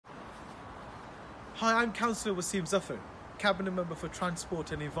Hi, I'm Cllr Waseem Zaffar, Cabinet Member for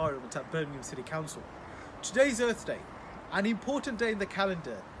Transport and Environment at Birmingham City Council. Today's Earth Day, an important day in the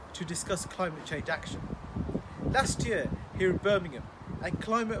calendar to discuss climate change action. Last year, here in Birmingham, a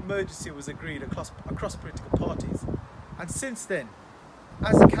climate emergency was agreed across political parties. And since then,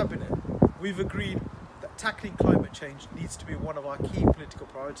 as a Cabinet, we've agreed that tackling climate change needs to be one of our key political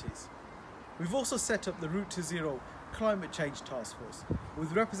priorities. We've also set up the Route to Zero Climate Change Task Force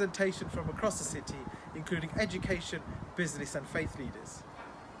with representation from across the city, including education, business and faith leaders.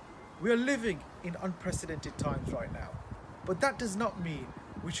 We are living in unprecedented times right now, but that does not mean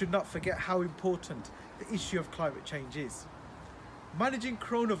we should not forget how important the issue of climate change is. Managing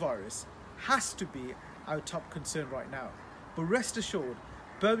coronavirus has to be our top concern right now, but rest assured,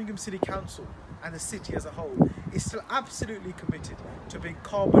 Birmingham City Council and the city as a whole is still absolutely committed to being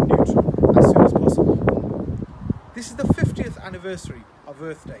carbon neutral as soon as possible. This is the 50th anniversary of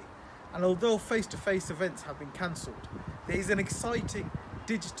Earth Day, and although face-to-face events have been cancelled, there is an exciting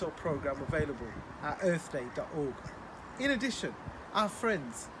digital programme available at earthday.org. In addition, our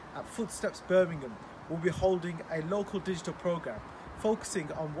friends at Footsteps Birmingham will be holding a local digital programme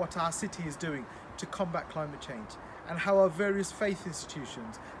focusing on what our city is doing to combat climate change and how our various faith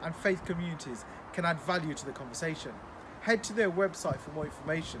institutions and faith communities can add value to the conversation. Head to their website for more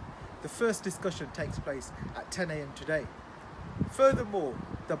information. The first discussion takes place at 10 AM today. Furthermore,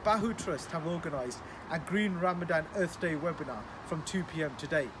 the Bahu Trust have organised a Green Ramadan Earth Day webinar from 2 PM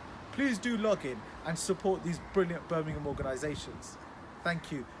today. Please do log in and support these brilliant Birmingham organisations.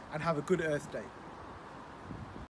 Thank you and have a good Earth Day.